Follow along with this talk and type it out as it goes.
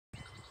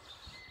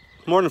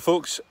Morning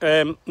folks,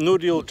 no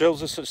real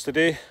drills as such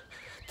today.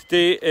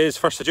 Today is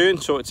 1st of June,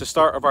 so it's the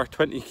start of our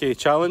 20k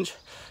challenge.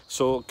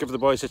 So give the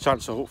boys a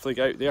chance to hopefully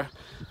get out there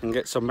and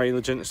get some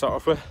mileage in to start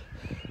off with.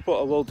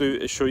 What I will do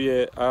is show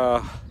you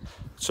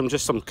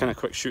some kind of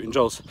quick shooting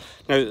drills.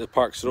 Now that the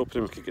parks are open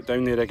and we can get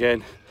down there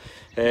again.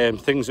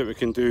 Things that we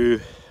can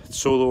do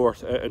solo or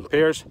in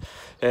pairs.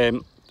 I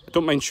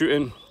don't mind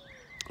shooting,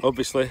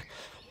 obviously,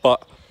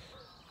 but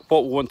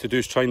what we want to do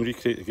is try and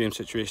recreate the game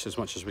situation as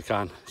much as we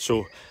can.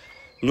 So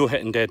no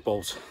hitting dead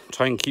balls.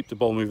 Try and keep the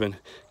ball moving,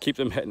 keep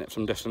them hitting it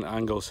from different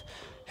angles,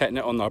 hitting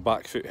it on our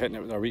back foot, hitting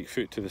it with our weak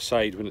foot to the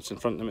side when it's in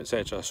front of them,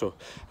 etc. So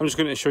I'm just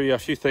going to show you a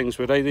few things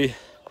with Riley,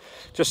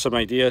 just some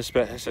ideas,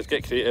 but it says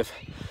get creative.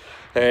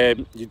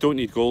 You don't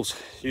need goals,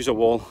 use a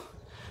wall,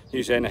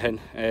 use anything,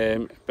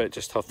 but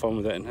just have fun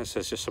with it, and this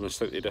is just something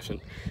slightly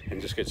different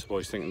and just gets the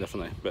boys thinking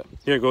differently. But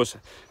here it goes,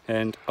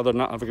 and other than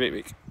that, have a great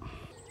week.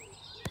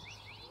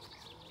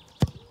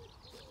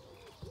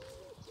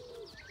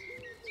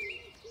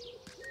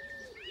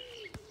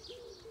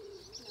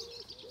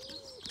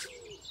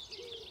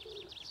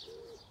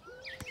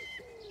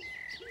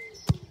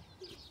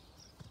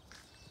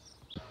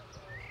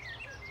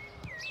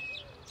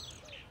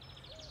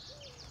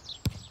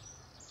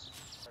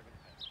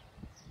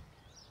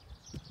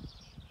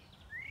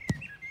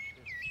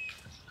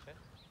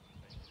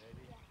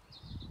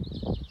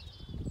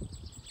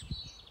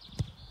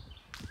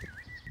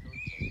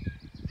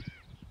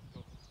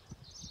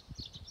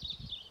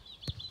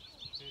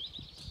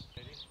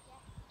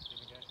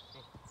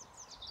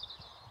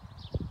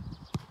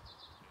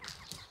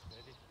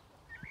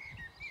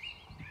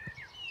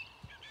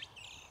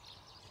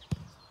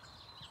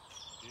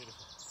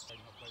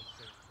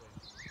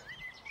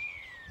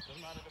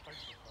 Doesn't matter the punch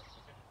first,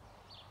 okay?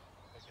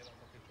 Like get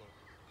under control.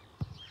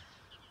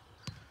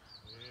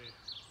 Good.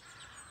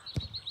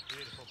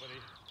 Beautiful, buddy.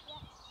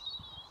 Oh,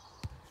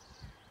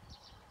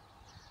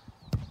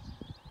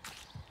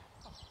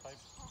 time.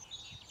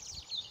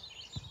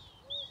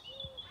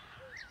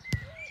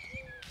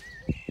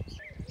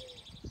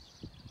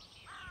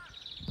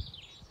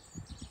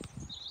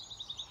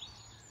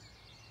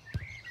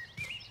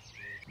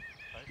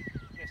 Right.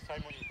 Next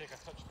time when you take a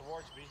touch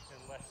towards me,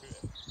 then left foot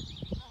it.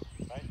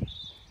 Right?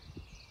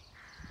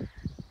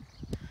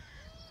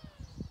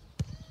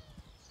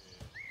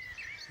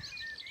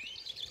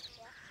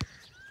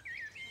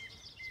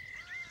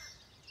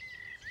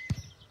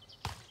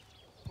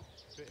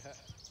 Great hit.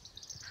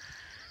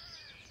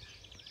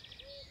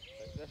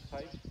 Right, this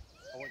time,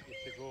 I want you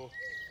to go,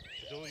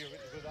 as though you're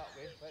going to go that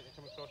way, right, you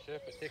come across here,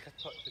 but take a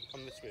touch and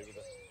come this way with it.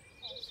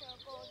 Okay, so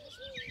I'll go this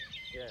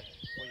way? Yeah,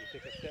 when you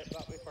take a step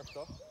that way first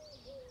off,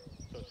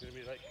 so it's going to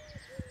be like,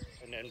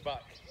 and then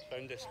back,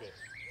 down this way,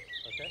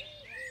 okay?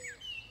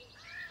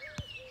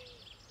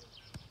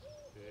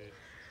 Good.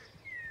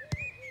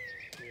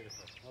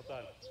 Beautiful, well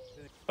done.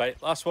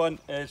 Right, last one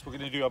is we're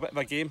going to do a bit of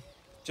a game,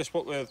 just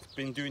what we've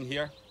been doing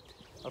here.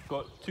 I've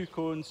got 2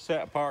 cones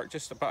set apart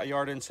just about a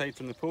yard inside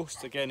from the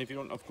post. Again, if you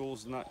don't have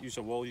goals in that, use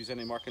a wall, use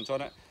any markings on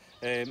it.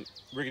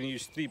 We're going to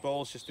use 3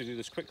 balls just to do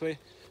this quickly.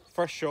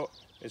 First shot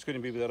is going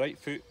to be with the right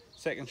foot,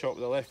 second shot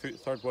with the left foot,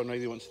 third one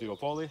Riley wants to do a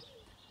volley.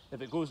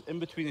 If it goes in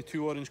between the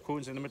 2 orange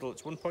cones in the middle,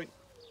 it's 1 point.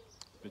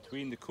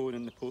 Between the cone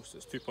and the post,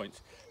 it's 2 points.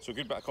 So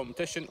good bit of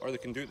competition, or they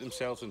can do it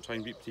themselves and try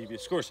and beat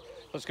previous scores.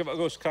 Let's give it a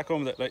go, crack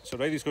on with it. Right, so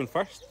Riley's going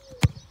first.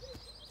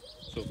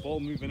 So ball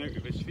moving out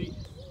of his feet.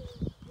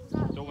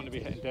 Don't want to be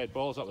hitting dead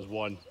balls, that was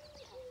 1.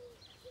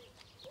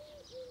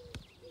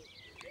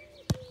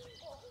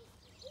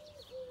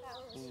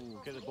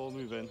 Ooh, get the ball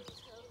moving.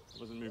 It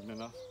wasn't moving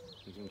enough.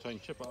 He's going to try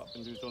and chip it up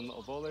and do his own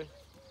little volley.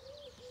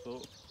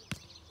 Slow.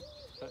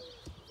 Hit.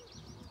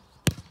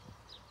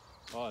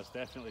 Oh, it's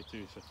definitely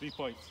 2, so 3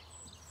 points.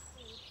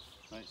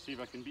 Right, see if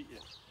I can beat you.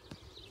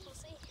 We'll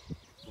see.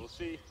 We'll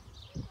see.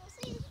 We'll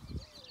see.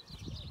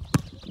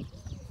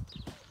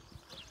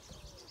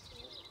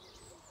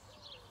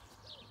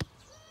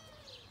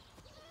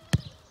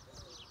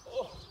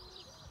 Oh,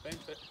 bent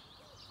it.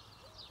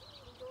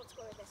 We don't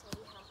score this one,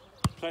 we have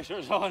to.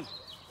 Pressure's on.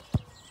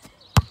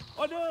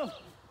 Oh no!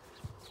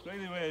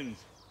 Riley wins.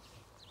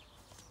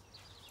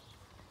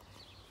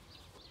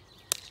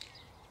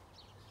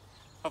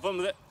 Have fun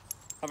with it.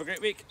 Have a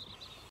great week.